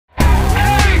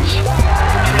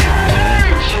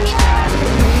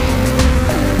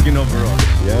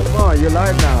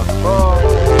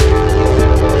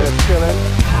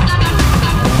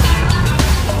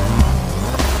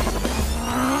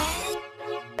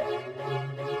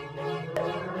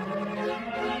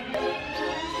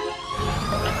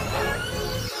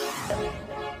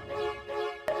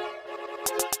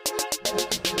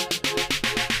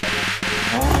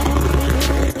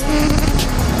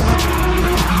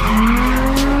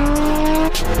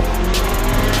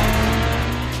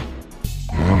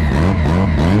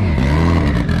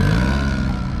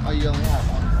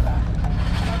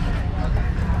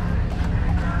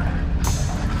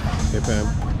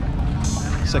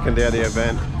second day of the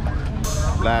event.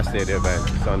 Last day of the event,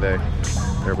 Sunday.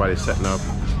 Everybody's setting up.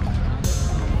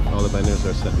 All the vendors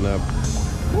are setting up.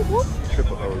 Whoop, whoop.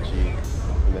 Triple OG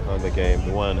in the Honda game,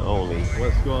 the one and only.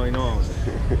 What's going on?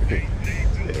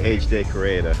 The HDAY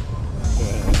creator.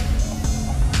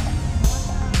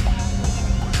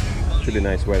 It's really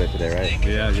nice weather today, right?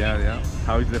 Yeah.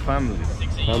 How is the family?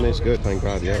 Family's good, thank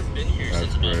God, yeah.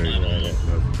 That's great.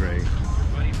 That's great.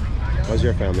 How's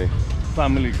your family?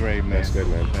 Family great, man. That's good,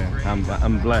 man.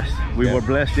 I'm blessed. We were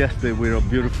blessed yesterday with a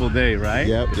beautiful day, right?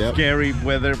 Yep. Scary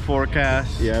weather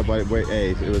forecast. Yeah, but wait,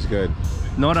 hey, it was good.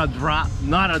 Not a drop.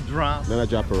 Not a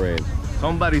drop of rain.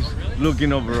 Somebody's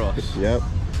looking over us. Yep.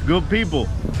 Good people,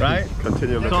 right?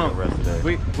 Continue looking over us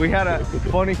today. We had a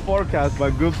funny forecast,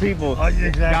 but good people. Oh,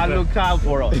 exactly. God looked out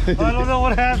for us. I don't know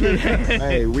what happened.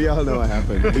 Hey, we all know what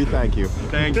happened. We thank you.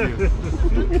 Thank you.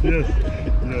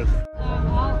 Yes.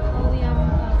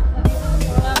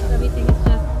 Everything is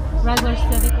just regular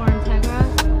Civic or Integra.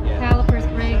 Calipers,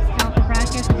 brakes, caliper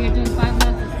brackets. If you're doing 5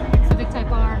 nuts, it's Civic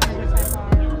Type R, Integra Type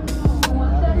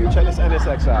R. Check this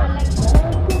NSX out.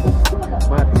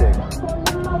 Mad thing.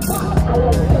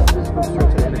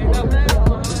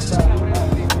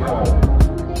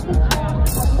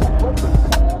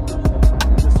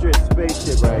 It's a straight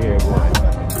spaceship right here, boy.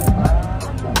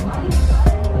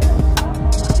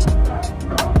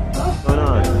 What's going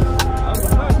on?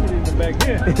 Back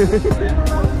here. Yeah.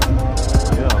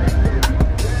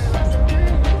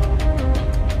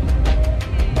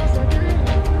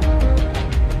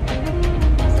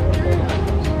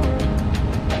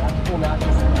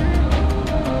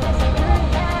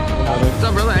 What's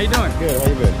up, brother? How you doing? Good, how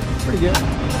you been? Pretty good.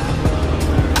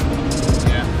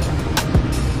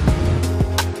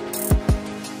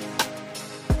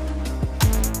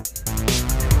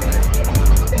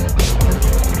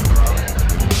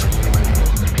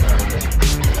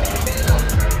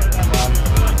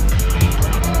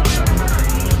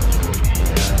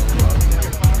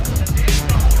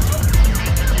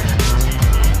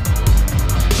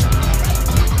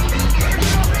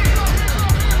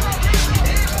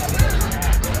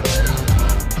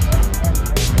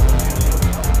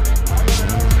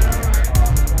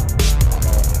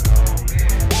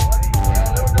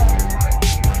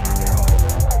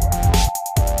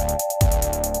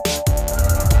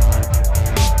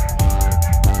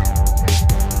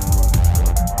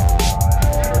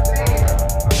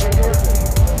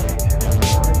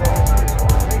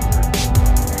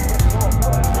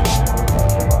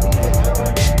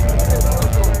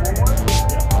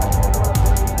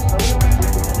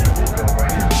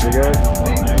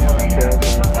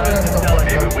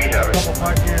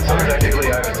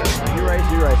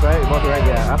 You race, right? Both right,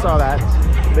 yeah. I saw that.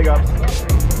 Big ups.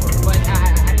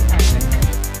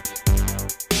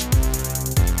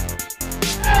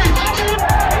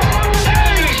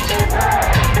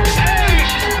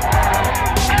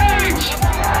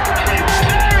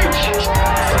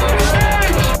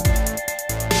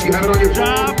 You have it on your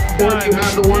phone, or you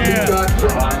have the one you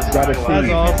got a see.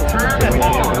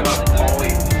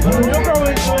 You'll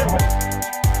probably enjoy it.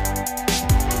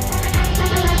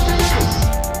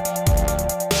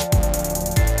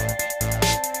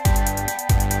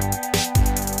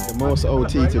 Most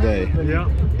OT today. Yeah.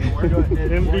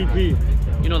 MVP.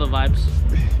 You know the vibes.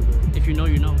 If you know,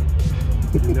 you know.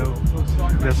 You know.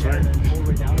 That's right.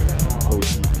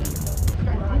 OT.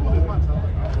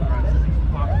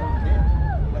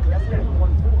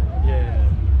 Yeah.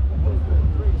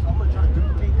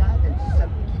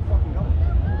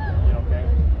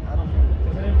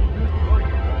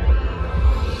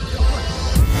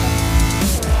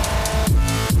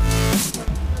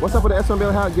 What's up with the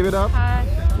S1 hat? Give it up. Hi.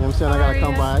 You know what I'm saying? I gotta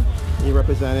come by. You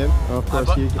represent him. Of course,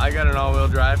 I got an all-wheel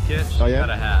drive kit. Oh, yeah? Got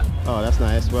a hat. Oh, that's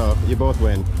nice. Well, you both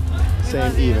win.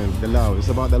 Same, even. The love. It's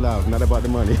about the love, not about the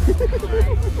money.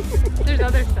 There's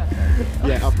other stuff.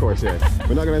 Yeah, of course, yeah.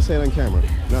 We're not gonna say it on camera.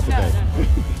 Not today. No.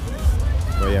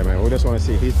 But yeah, man, we just want to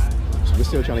see. We're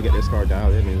still trying to get this car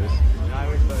dialed in. It's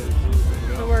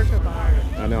a work of art.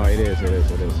 I know, it is.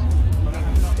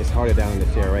 It's harder down in the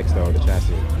TRX though, the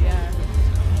chassis. Yeah.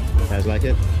 You guys like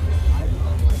it?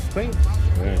 Clean.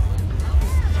 Yeah.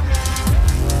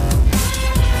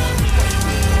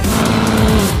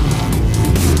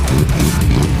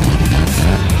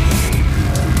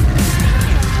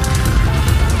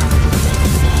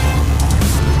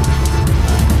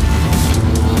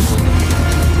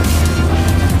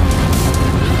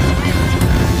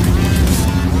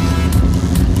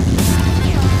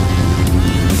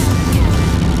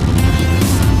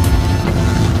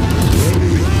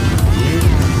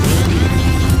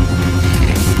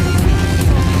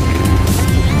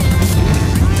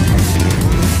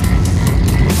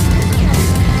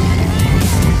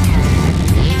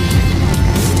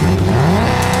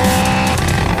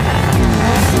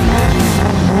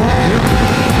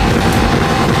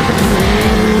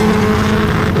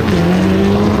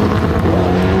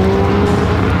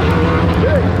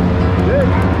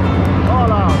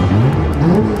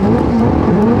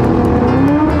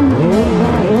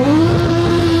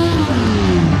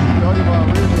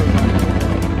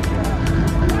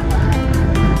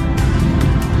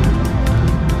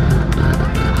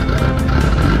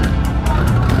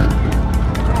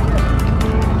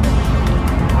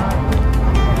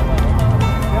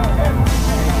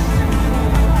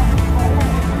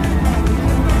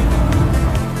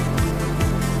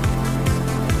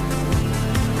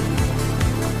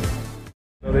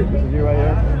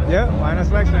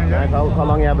 Yeah. How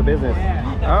long you have the business?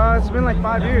 It's been like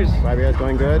 5 years. 5 years,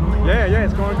 going good? Yeah,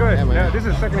 it's going good. Yeah, This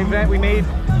is the second event we made.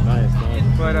 Nice.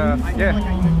 But yeah.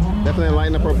 Definitely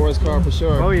lighten up our boy's car for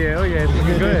sure. Oh yeah, it's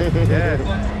looking good. Yeah.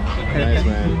 Nice,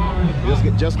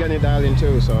 man. Just getting it dialed in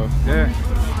too, so. Yeah.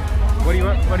 What do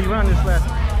you run this last?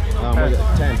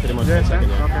 10, pretty much. 10 second,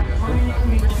 yeah. Okay.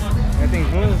 That thing's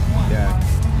smooth. Yeah.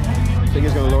 I think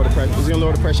he's gonna lower the pressure. He's gonna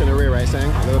lower the pressure in the rear, right, Sang?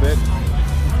 A little bit.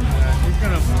 He's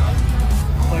gonna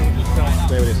play with this stuff.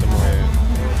 Play with it some more, yeah.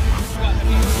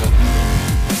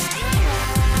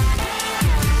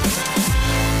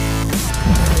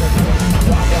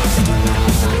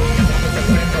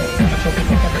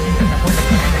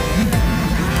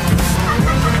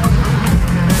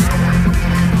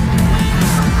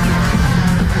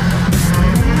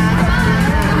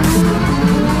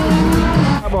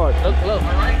 Look.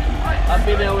 I've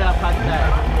been there, we have past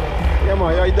that. Yeah,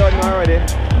 man, you done already.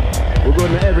 We're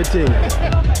going to everything.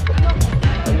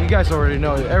 You guys already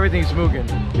know everything's Mugen.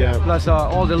 Yeah. Plus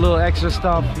all the little extra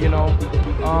stuff, you know.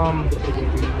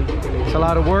 It's a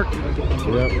lot of work.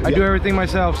 Yep. I do everything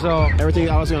myself, so Everything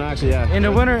I was gonna actually, yeah. in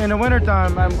the winter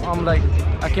time, I'm like,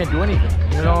 I can't do anything.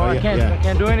 You know, I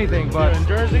can't do anything. But in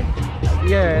Jersey?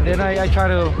 yeah, and then I try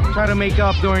to make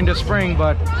up during the spring,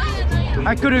 but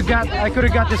I could have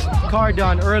got this car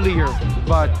done earlier,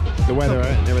 but The weather,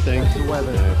 right? Everything. the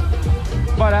weather.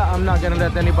 But I'm not gonna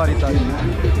let anybody touch it.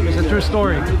 It's a true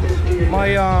story.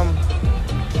 My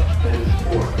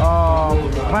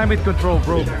climate control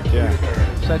broke. Yeah.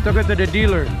 So I took it to the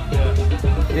dealer.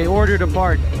 They ordered a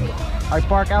part. I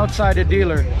park outside the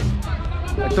dealer.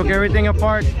 I took everything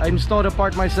apart. I installed the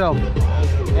part myself.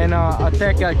 And a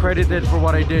tech got credited for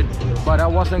what I did. But I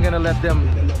wasn't gonna let them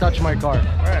touch my car.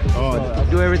 Oh, So I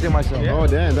do everything myself. oh,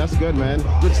 damn, that's good, man.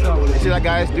 Good stuff. You see that,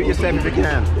 guys? Do it yourself if you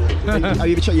can. Are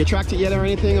you tracked it yet or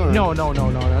anything? Or? No, not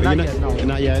yet. No.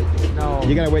 Not yet. No.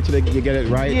 You gotta wait till you get it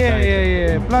right.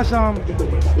 Yeah. Plus,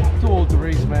 too old to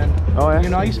race, man. Oh, yeah? You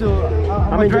know, I used to.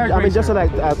 I'm a drag racer. just like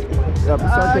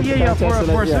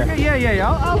for a circuit. Yeah.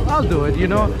 I'll do it. You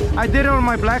know, I did it on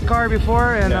my black car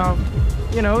before, and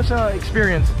you know, it's an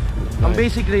experience. Nice. I'm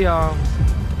basically I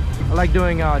like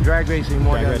doing drag racing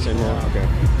more. Drag racing, yeah. Okay.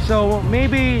 So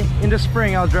maybe in the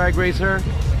spring I'll drag race her.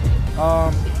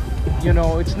 You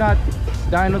know, it's not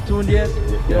dyno tuned yet.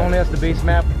 It only has the base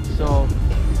map, so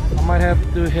I might have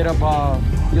to hit up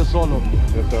Yo Solo.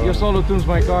 Yo Solo tunes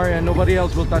my car, and nobody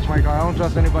else will touch my car. I don't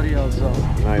trust anybody else. So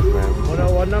Nice, man.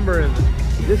 What number is it?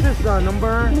 this is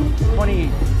number 28.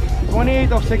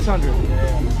 28 of 600.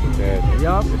 Yeah.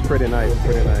 Yup. It's pretty nice.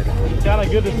 Pretty nice. It's kind of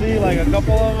good to see like a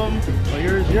couple of them. But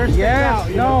yours sticks Yes, out,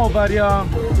 you know? no, but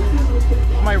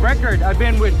my record, I've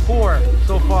been with 4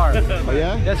 so far. Oh,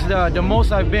 yeah? That's the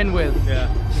most I've been with. Yeah.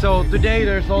 So today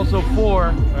there's also 4.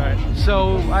 Right.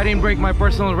 So I didn't break my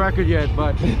personal record yet,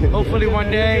 but hopefully one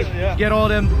day get all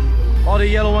the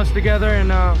yellow ones together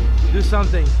and do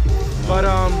something. But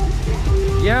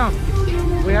yeah,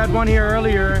 we had one here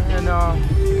earlier and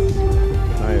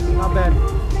Nice. not bad.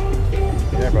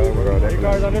 Yeah, brother. We're going Your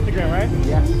car's on Instagram, right?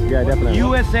 Yes. Yeah, definitely.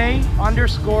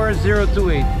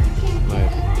 USA_028.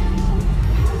 Nice.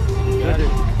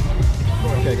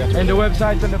 Okay, got you. And the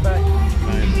website's in the back.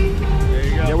 Nice. There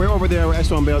you go. Yeah, we're over there. We're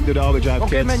S1 Build, do the all-wheel drive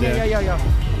Okay, kits. man. Yeah.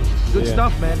 Good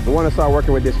stuff, man. We want to start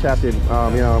working with this chassis, you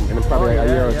know, in probably a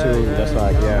year or two. Just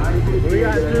like, We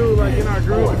got 2 like in our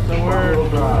group, so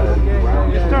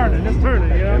it's turning, you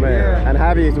know? Yeah, man. And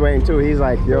Javi is waiting too. He's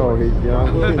like, yo, you know.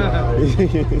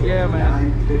 Yeah,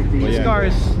 man. This car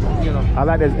is, you know. I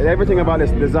like this. Everything about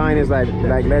this design is like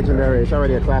legendary. It's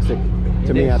already a classic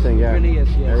to me. I think, yeah. Really is,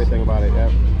 yes. Everything about it, yeah.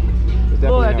 It's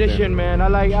Full definitely out there. edition, man. I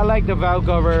like the valve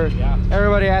cover. Yeah.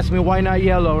 Everybody asks me why not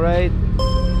yellow, right?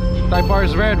 Type R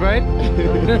is red, right?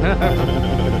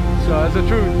 So that's the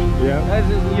truth. Yeah. That's,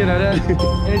 you know, that,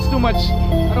 and it's too much.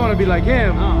 I don't want to be like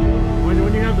him. When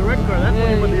you have the red car, that's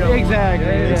when you put the yellow. Exactly.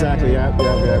 Exactly, yeah.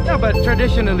 Yeah, but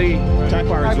traditionally, Type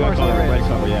R is red color, red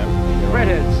cover, yeah.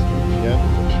 redheads. Yeah.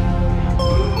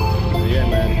 Yeah,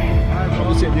 man.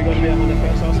 You said you're going to be on the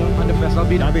fest also? On the fest, I'll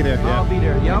be there. I'll be there, yeah. I'll be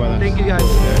there. Yeah, Yep. Thank you guys.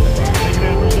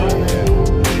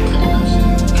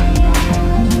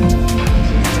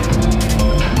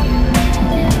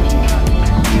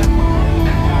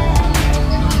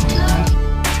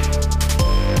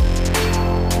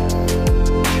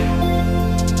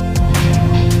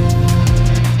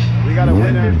 We got a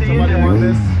winner. Somebody won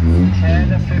this.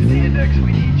 1050 index,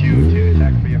 we need you to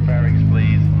check for your fairings,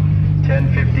 please.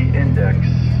 1050 index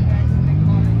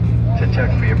to check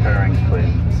for your fairings,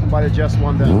 please. Somebody just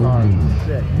won that car.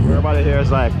 Sick. Everybody here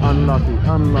is like, unlucky.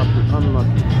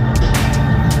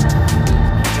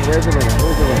 Where's the winner?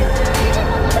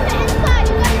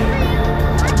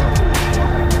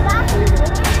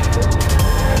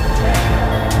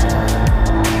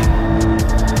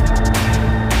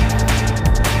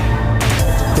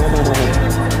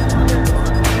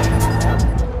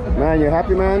 Man, you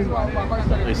happy, man?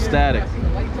 Ecstatic.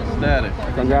 Ecstatic.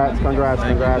 Congrats.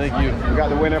 Thank you. We got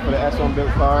the winner for the S1 built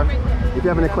car. If you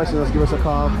have any questions, just give us a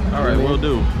call. All right, we'll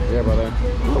do. Yeah, brother.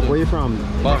 Where you from?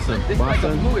 Boston.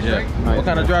 Boston? Yeah. Nice. What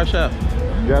kind of drive shaft?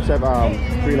 Drive shaft,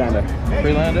 Freelander.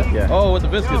 Freelander? Yeah. Oh, with the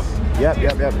viscous. Yep,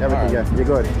 everything, right. yeah. You're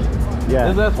good.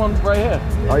 Yeah. There's this one right here.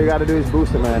 All you gotta do is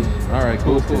boost it, man. All right,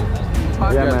 cool. Yeah,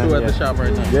 We got man, two at the shop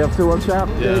right now. You have two on shop?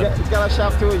 Yeah. You got a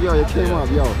shop too? Yo, you came up,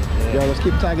 yo. Yo, let's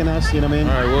keep tagging us, you know what I mean?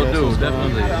 All right, we'll do, so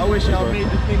definitely. I wish y'all made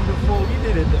the thing before we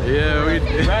did it. Though. Yeah, we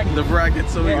the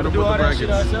brackets, so we're gonna put the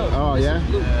brackets. Oh, yeah?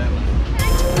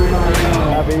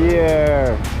 Happy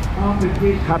year.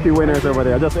 Happy winners over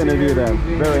there. I just interviewed them.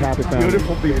 Very happy family.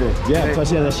 Beautiful people. Yeah, because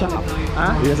he has a shop.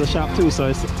 Huh? He has a shop too,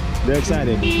 so they're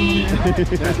excited.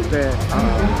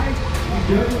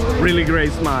 Really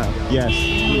great smile. Yes.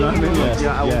 You know what I mean? Yes.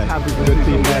 Yeah, I was happy to Good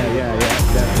see people. that. Yeah,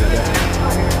 definitely.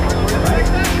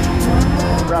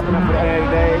 Wrapping up for the end of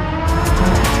the day.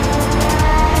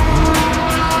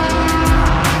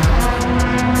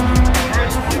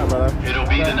 Yeah, brother. It'll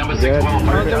be the number 6 Good. well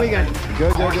How's first.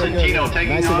 Good. Orsentino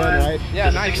taking Nice on event, right?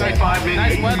 the 65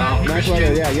 minutes. Nice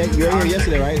weather. Yeah, you were here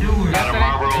yesterday, right? We're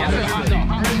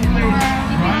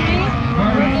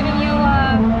giving you a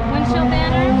windshield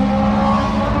banner,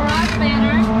 garage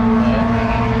banner,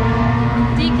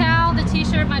 decal, the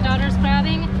t-shirt my daughter's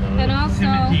grabbing, and also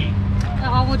the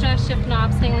all-wheel drive shift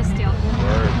knob, stainless steel.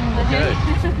 Okay.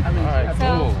 All right,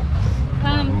 cool.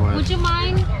 Would you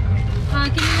mind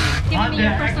giving me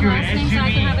your first and last name so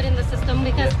I can have it in the system,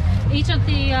 because each of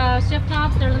the shift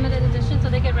knobs, they're limited edition, so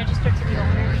they get registered to the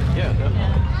owner. Yeah,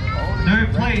 definitely.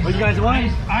 Third place. What you guys won?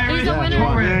 He's the winner.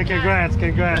 Yeah, congrats. There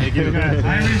you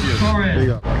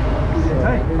go.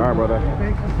 All right, brother.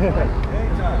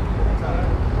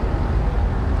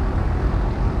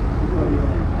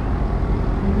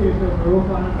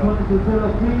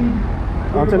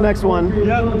 On to the next one.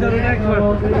 Yeah, on to the next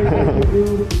one.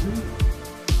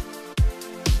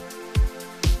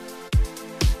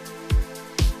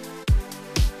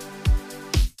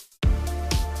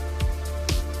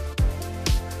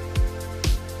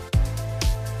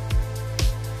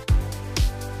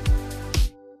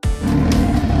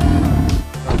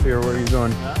 Here, where are you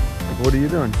going? What are you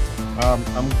doing? I'm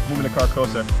moving the car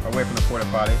closer, away from the porta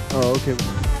potty. Oh, okay.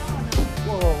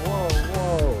 Whoa.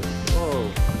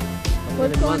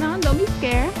 What's going on? Don't be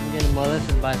scared. I'm getting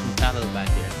molested by some paddles back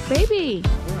here. Baby.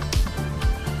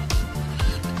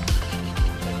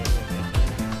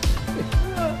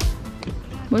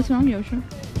 What's wrong, Yosha?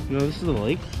 You know, this is the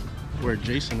lake where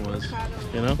Jason was,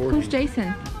 you know? Who's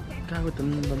Jason? Guy with the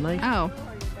knife. Oh.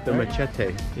 The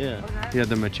machete. Yeah. Yeah,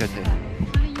 the machete.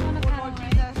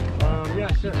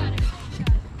 Yeah, sure.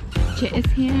 Chit is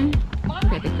here. We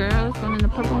got the girls, one in the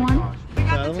purple one. We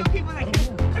got the 2 people that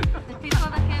can. The people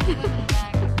that can live in the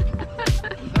back.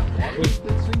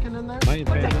 Sinking in there?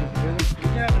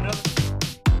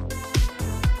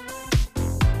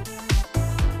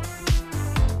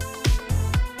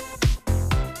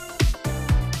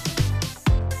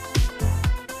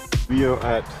 We are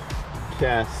at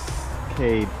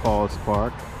Cascade Falls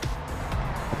Park.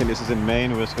 I think this is in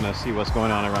Maine. We're just gonna see what's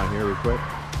going on around here real quick.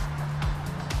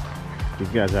 These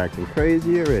guys are acting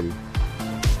crazy already.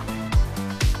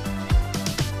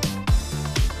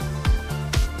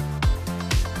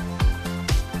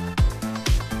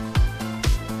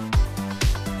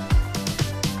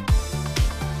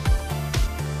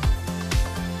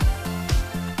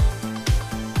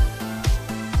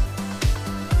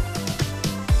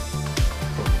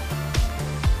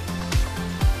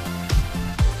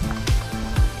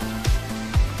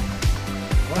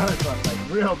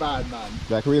 Real bad, man.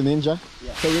 Like real ninja?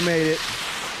 Yeah. So we made it.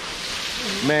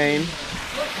 Maine,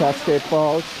 Cascade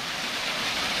Falls.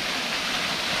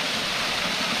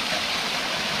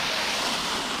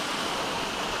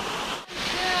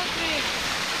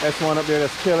 S1 up there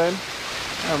that's chilling,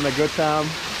 having a good time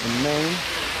in Maine.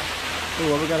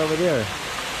 Ooh, what we got over there?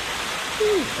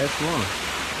 Ooh, S1.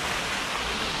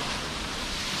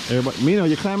 Everybody, Mino,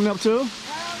 you climbing up too?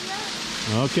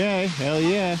 Hell yeah. Okay, hell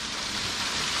yeah.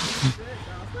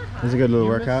 It's a good little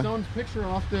workout. Picture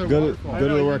off the Good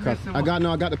little workout. I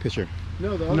got the picture.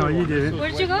 No, you didn't.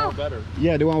 Where'd you go?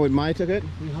 Yeah, the one with my ticket.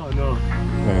 No, no.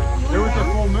 Okay. There was a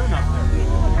full moon up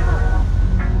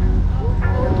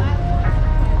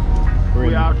there.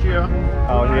 We out here.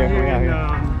 Out here, We're we out here.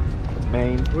 in,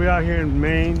 Maine, we're out here in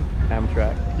Maine.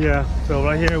 Amtrak. Yeah, so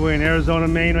right here we're in Arizona,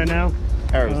 Maine right now.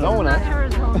 Arizona.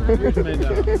 Arizona.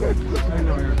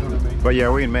 But yeah,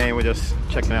 we're in Maine. We're just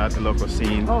checking out the local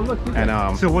scene. Oh, look.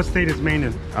 And So what state is Maine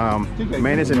in?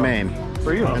 Maine is in Maine.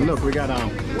 For you. And look, we got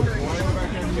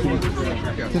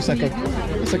it's like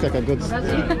a good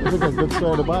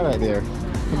story to buy right there.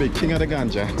 Could be king of the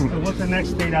ganja. So what's the next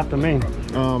state after Maine?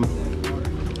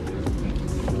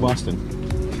 Boston,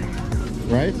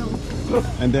 right?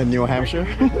 And then New Hampshire.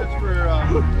 That's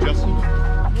for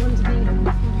Justin.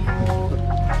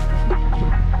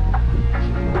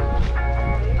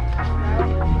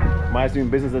 Mine's doing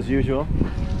business as usual.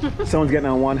 Someone's getting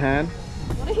on one hand,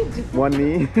 What are you doing? one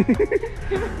knee.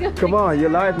 Come on, you're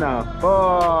live now.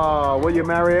 Oh, will you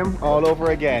marry him? All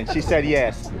over again. She said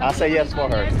yes. I say yes for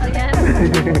her. Again?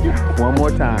 One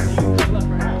more time.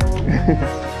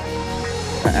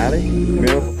 Alley?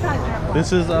 Mill?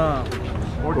 This is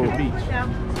Orchid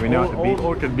Beach. We know at the Old beach.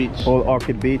 Orchid Beach. Old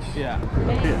Orchid Beach. Yeah.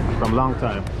 From long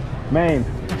time. Maine.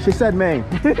 She said Maine.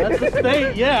 That's the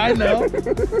state. Yeah, I know.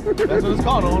 That's what it's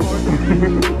called, Old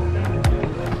Orchid Beach.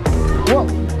 Well,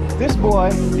 this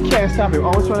boy, you can't stop him.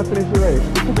 Always trying to finish the race.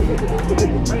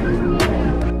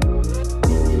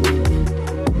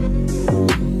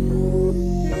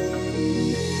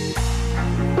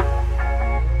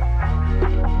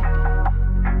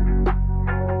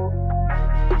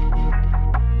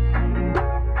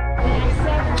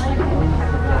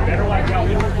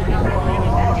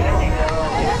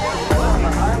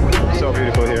 So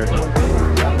beautiful here.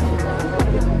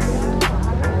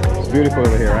 It's beautiful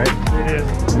over here, right? It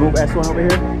is. Move S1 over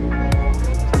here.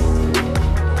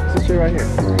 This is straight right here.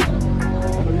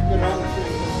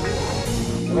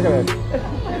 Look at that.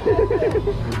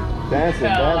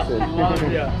 Dancing.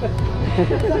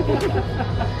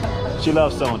 She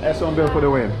loves someone. S1 bill for the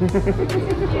win.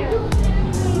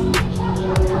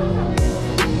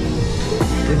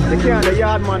 The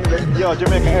yard man, yo,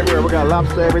 Jamaica everywhere, we got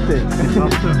lobster, everything.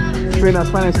 Spain and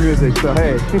Spanish music, so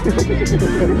hey.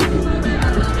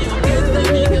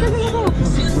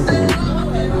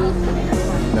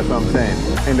 That's what I'm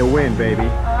saying. And the wind, baby.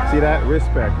 See that?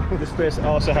 Respect. This place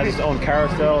also has its own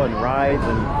carousel and rides,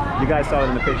 and you guys saw it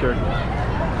in the picture.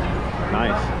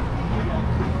 Nice.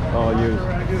 All used.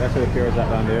 That's where the pier is at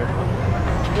down there.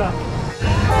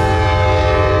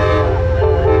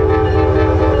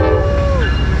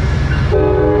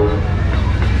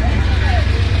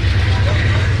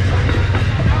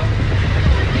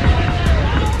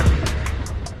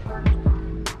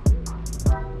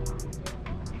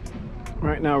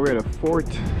 Right now we're at a fort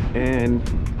in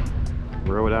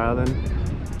Rhode Island.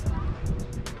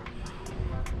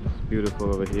 It's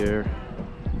beautiful over here.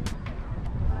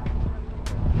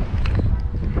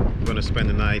 We're gonna spend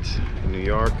the night in New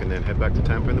York and then head back to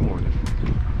Tampa in the morning.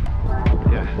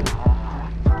 Yeah,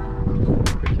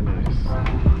 pretty nice.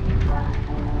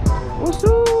 What's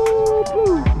up?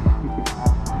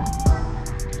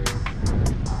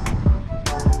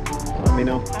 Let me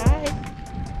know.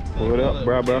 What up,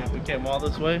 bro? We came all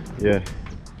this way, Yeah.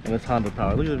 and it's Honda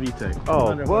power. Look at the VTEC.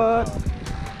 Oh, what?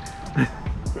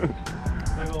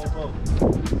 Big old boat.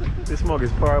 This smoke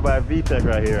is powered by a VTEC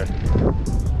right here.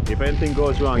 If anything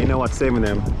goes wrong, you know what's saving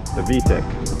them? The VTEC.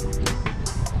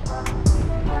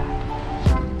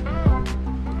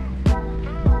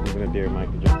 I'm gonna dare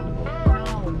Mike to jump in the boat.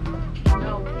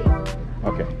 No,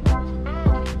 Okay.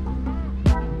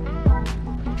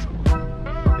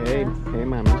 Hey, hey,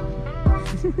 mommy.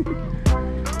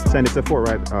 Send it to Fort,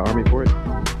 right? Army Fort.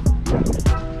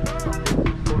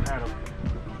 Fort Adam.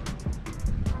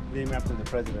 Named after the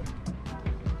president.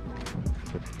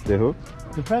 The who?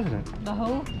 The president? The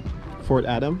who? Fort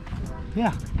Adam?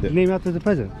 Yeah. The- Named after the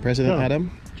president. President John.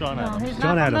 Adam? John No, Adams. he's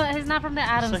John not, Adams. he's not from the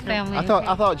Adams family. I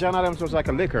thought John Adams was like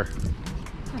a liquor.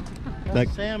 Like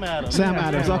Sam Adams. Sam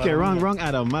Adams. Okay, wrong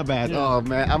Adam. My bad. Oh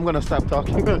man, I'm gonna stop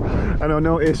talking. I don't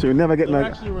know issue. Never get They're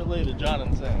like. actually related, John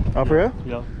and Sam. Oh for real?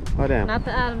 Yeah. Oh damn. Not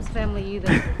the Adams family either.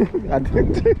 I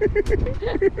didn't.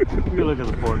 You look at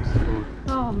the forks.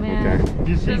 Oh man. Okay. Did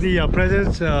you see the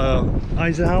president's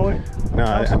Eisenhower? No,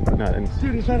 I didn't.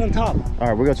 Dude, he's right on top. All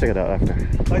right, we're gonna check it out after.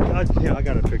 Yeah, I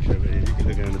got a picture of it. You can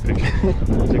look at it in the picture.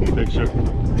 Take a picture.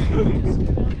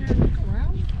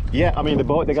 Yeah, I mean the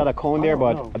boat. They got a cone there,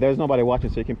 but no. there's nobody watching,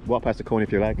 so you can walk past the cone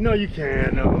if you like. No, you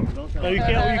can't. No. No, you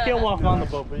can't walk on the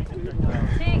boat, but you can check it out.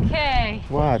 TK.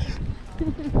 What?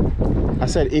 I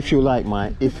said if you like,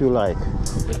 Mike. If you like.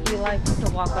 If you like to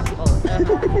walk on the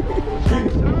boat.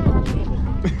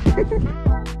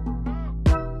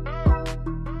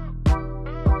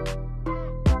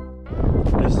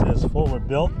 This is forward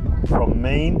built from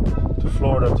Maine to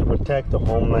Florida to protect the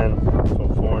homeland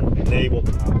from foreign naval.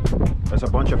 There's a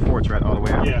bunch of forts right all the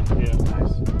way out. Yeah, yeah.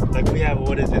 Nice. Like we have,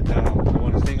 what is it? The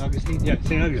one in St. Augustine? Yeah,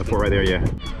 St. Augustine. The fort right there, yeah.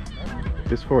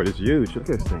 This fort is huge. Look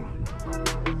at this thing.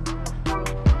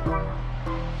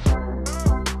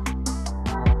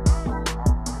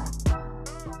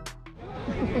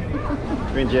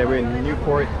 We're in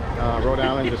Newport, Rhode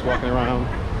Island, just walking around,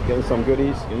 getting some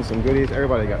goodies,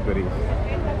 Everybody got goodies.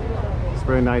 It's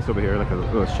very nice over here, like a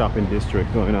little shopping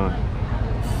district going on.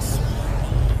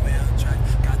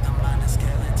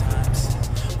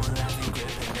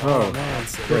 Oh, man.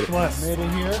 Guess what? Made in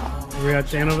here. We got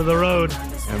staying over the road.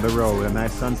 And the road with a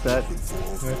nice sunset.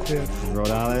 That's it.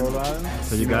 Rhode Island.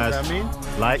 So you guys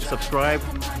like, subscribe.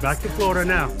 Back to Florida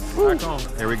now. Woo. Back home.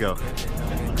 Here we go.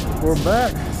 We're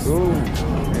back. Ooh,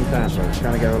 anytime, so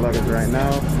trying to get our luggage right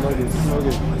now. Luggage.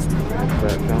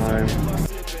 That time.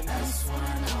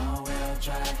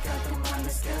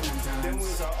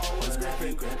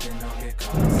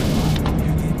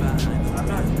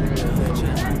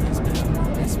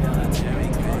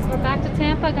 We're back to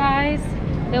Tampa, guys.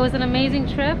 It was an amazing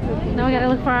trip. Now we gotta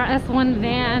look for our S1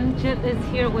 van. Jit is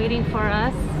here waiting for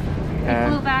us. We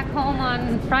flew back home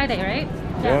on Friday, right?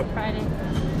 Yeah, Friday.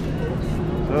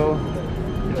 So,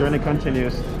 the journey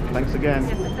continues. Thanks again.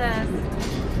 Yes, it does.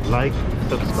 Like,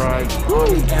 subscribe.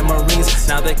 And Marines,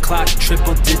 now they clock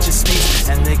triple digit speeds,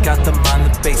 and they got them on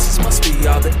the bases. Must be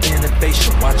all the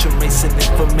innovation. Watch them racing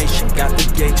information. Got the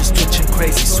gauges twitching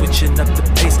crazy, switching up the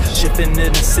pace, shifting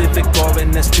in a Civic or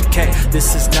an S2K.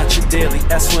 This is not your daily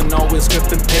S1, always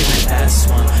gripping pavement.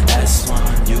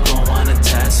 S1, you gon' want a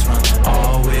test run.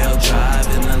 All-wheel drive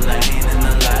in the lane in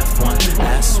the left one.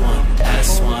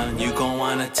 S1, you gon'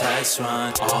 want a test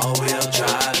run. All-wheel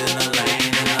drive in the lane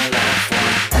in the left one.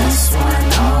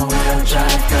 S1, all-wheel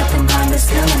drive, got them Honda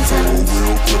skeletons.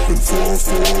 All-wheel gripping,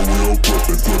 4-wheel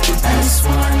gripping.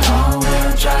 S1,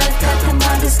 all-wheel drive, got them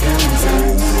Honda skeletons.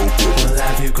 We'll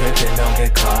have you gripping, don't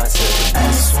get caught slipping.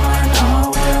 S1,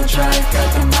 all-wheel drive, got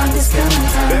them Honda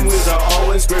skeletons. Them wheels are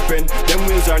always gripping, them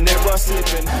wheels are never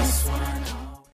slipping. S1.